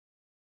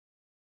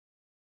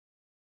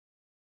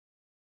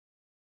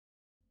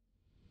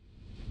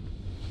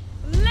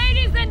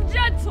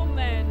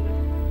gentlemen,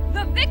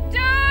 the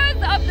victors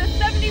of the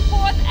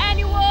 74th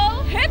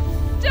annual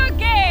Hipster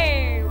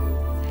Games,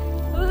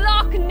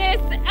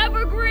 Lochness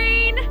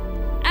Evergreen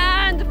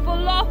and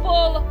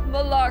Falafel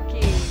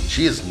Malarky.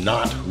 She is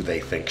not who they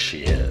think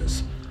she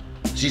is.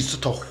 She's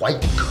just a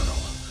white girl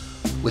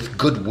with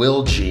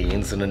goodwill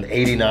genes and an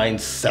 '89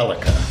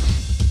 Celica.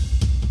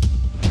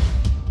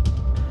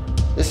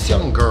 This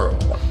young girl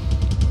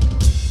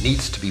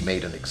needs to be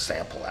made an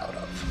example out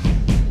of.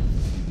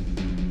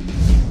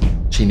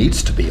 She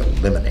needs to be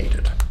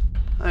eliminated.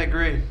 I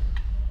agree.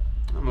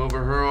 I'm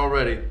over her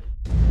already.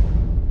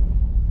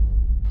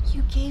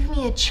 You gave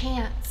me a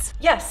chance.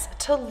 Yes,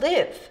 to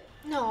live.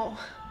 No,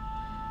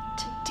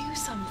 to do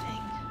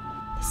something.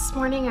 This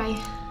morning I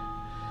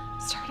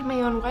started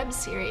my own web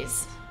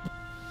series.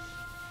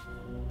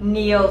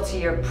 Kneel to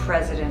your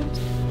president.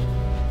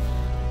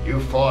 You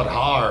fought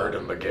hard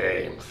in the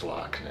games,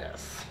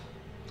 Lochness.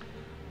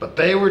 But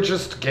they were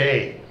just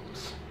games.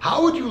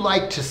 How would you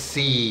like to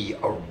see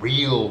a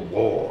real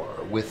war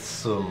with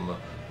some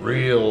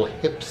real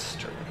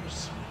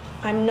hipsters?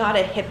 I'm not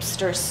a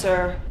hipster,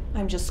 sir.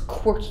 I'm just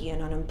quirky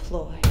and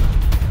unemployed.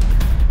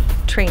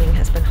 Training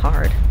has been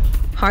hard.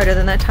 Harder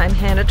than that time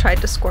Hannah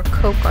tried to score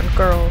coke on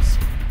girls.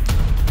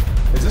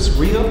 Is this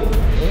real?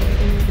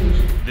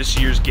 This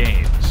year's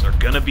games are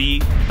gonna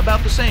be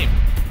about the same,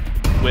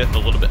 with a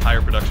little bit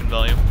higher production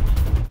value.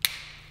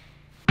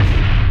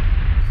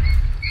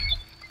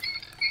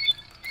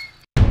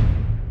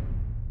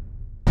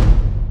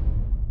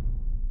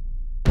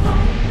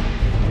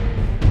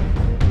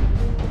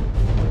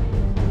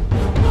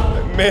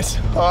 Miss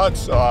hot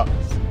sauce.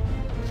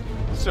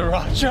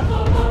 Sriracha?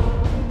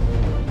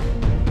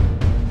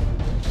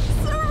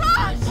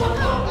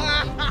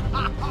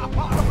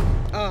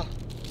 Ah,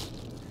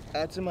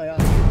 that's in my eye.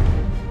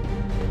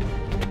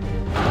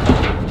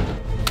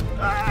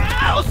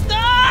 Ow,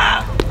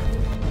 stop!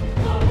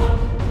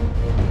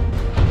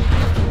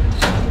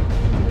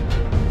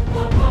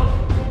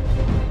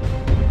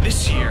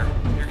 This year,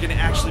 you're gonna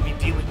actually be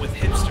dealing with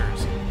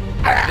hipsters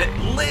that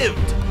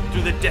lived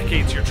through the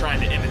decades you're trying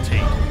to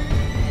imitate.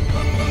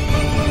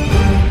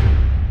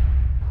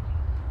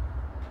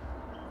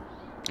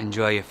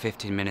 Enjoy your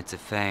 15 minutes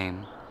of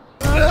fame.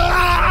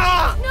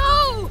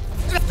 No!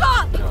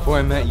 Stop! Before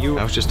I met you,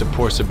 I was just a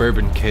poor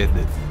suburban kid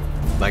that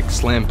liked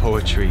slam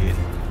poetry and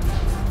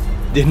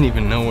didn't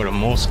even know what a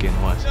moleskin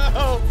was.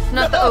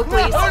 Not the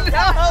Oakleys.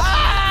 No!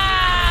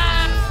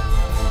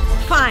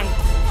 Fine.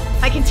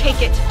 I can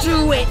take it.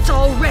 Do it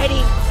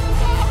already.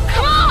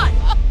 Come on!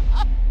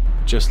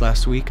 Just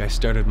last week, I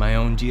started my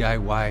own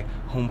DIY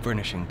home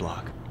furnishing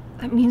blog.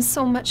 That means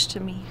so much to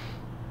me.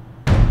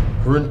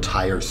 Her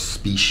entire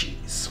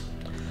species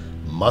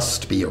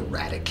must be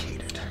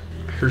eradicated.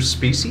 Her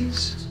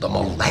species? The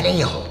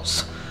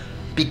millennials.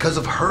 Because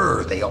of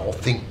her, they all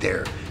think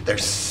they're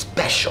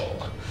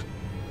special.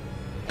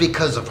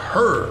 Because of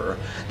her,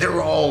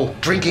 they're all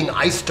drinking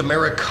iced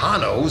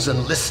Americanos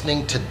and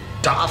listening to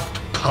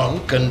Daft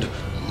Punk and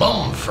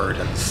Mumford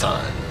and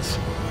Sons.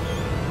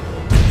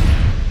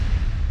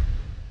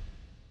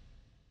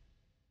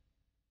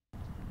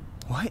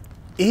 What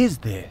is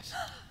this?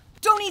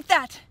 Don't eat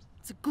that!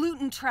 It's a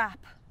gluten trap.